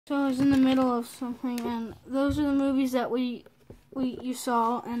So I was in the middle of something, and those are the movies that you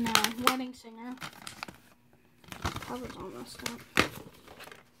saw, and Wedding Singer. Cover's all messed up.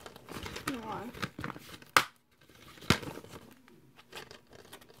 Why?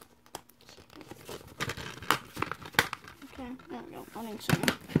 Okay, there we go. Wedding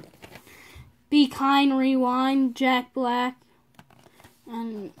Singer. Be Kind, Rewind, Jack Black,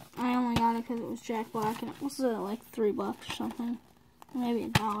 and I only got it because it was Jack Black, and it was like $3 or something. Maybe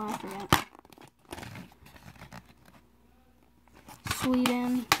 $1, I forget.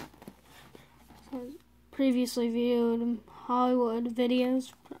 Sweden. Says previously viewed Hollywood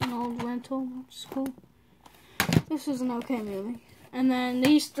videos, an old rental, which is cool. This is an okay movie. And then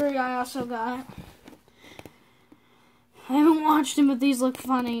these 3 I also got. I haven't watched them, but these look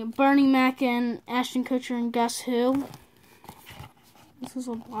funny. Bernie Mac and Ashton Kutcher and Guess Who. This is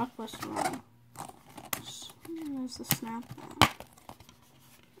a Blockbuster one. There's the snap back.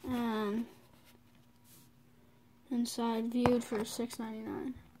 And inside viewed for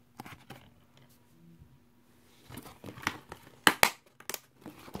 $6.99.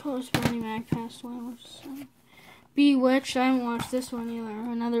 Post Bernie Mac passed away. Bewitched. I haven't watched this one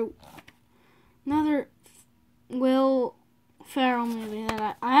either. Another Will Ferrell movie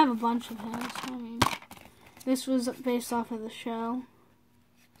that I have a bunch of his. I mean, this was based off of the show.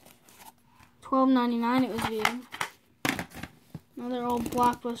 $12.99 it was viewed. Another old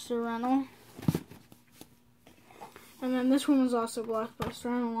Blockbuster rental. And then this one was also Blockbuster.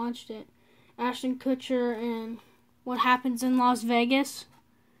 I haven't watched it. Ashton Kutcher and What Happens in Las Vegas.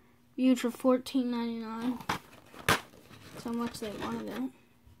 Viewed for $14.99. That's how much they wanted it.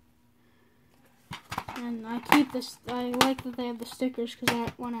 And I keep this. I like that they have the stickers because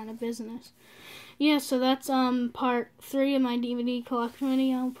that went out of business. Yeah, so that's part 3 of my DVD collection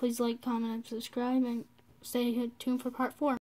video. Please like, comment, and subscribe, and stay tuned for part 4.